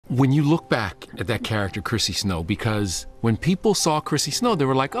When you look back at that character, Chrissy Snow, because when people saw Chrissy Snow, they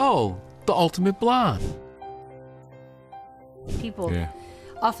were like, oh, the ultimate blonde. People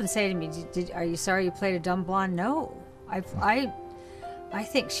often say to me, are you sorry you played a dumb blonde? No. I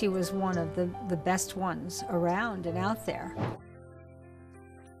think she was one of the best ones around and out there.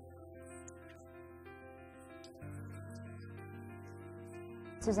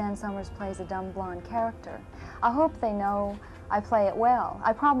 Suzanne Somers plays a dumb blonde character. I hope they know I play it well.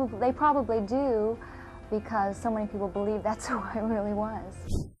 They probably do, because so many people believe that's who I really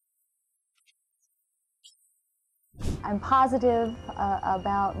was. I'm positive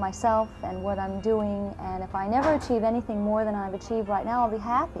about myself and what I'm doing, and if I never achieve anything more than I've achieved right now, I'll be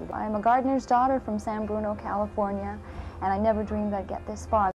happy. I'm a gardener's daughter from San Bruno, California, and I never dreamed I'd get this far.